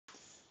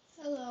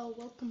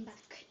Hello, welcome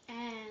back,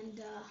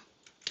 and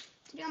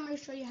today I'm going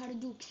to show you how to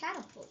do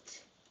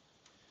catapult.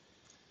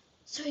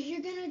 So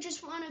you're going to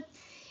just want to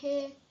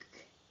pick,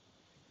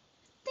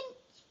 I think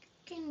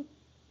you can,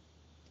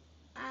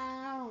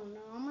 I don't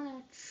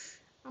know,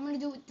 I'm going to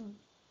do it with the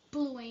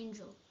blue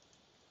angel.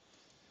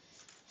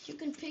 You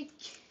can pick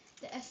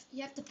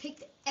you have to pick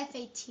the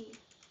F-18,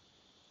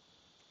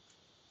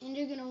 and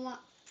you're going to want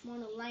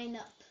to line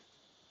up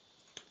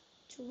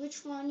to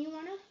which one you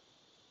want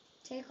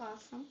to take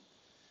off from.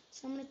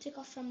 So I'm going to take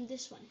off from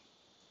this one.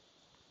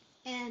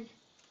 And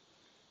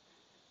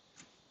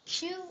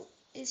Q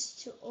is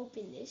to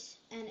open this,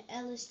 and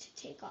L is to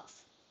take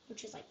off,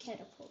 which is like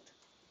catapult.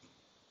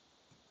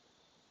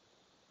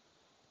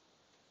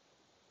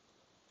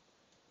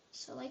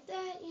 So like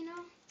that, you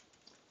know.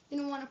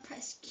 You're going to want to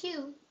press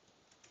Q.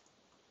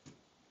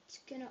 It's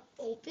going to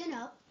open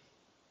up.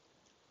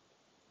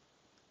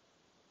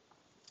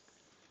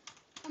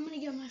 I'm going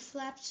to get my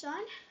flaps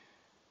on.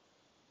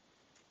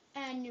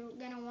 And you're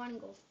going to want to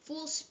go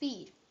full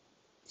speed.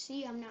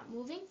 See, I'm not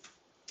moving.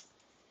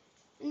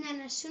 And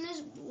then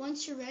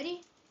once you're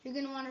ready, you're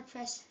going to want to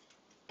press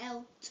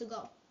L to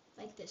go,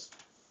 like this.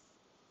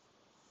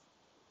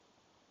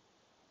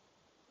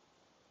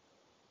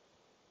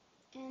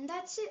 And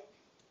that's it.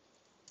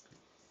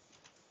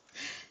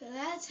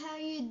 That's how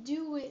you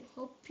do it.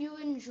 Hope you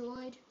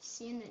enjoyed.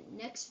 See you in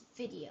the next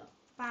video.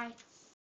 Bye.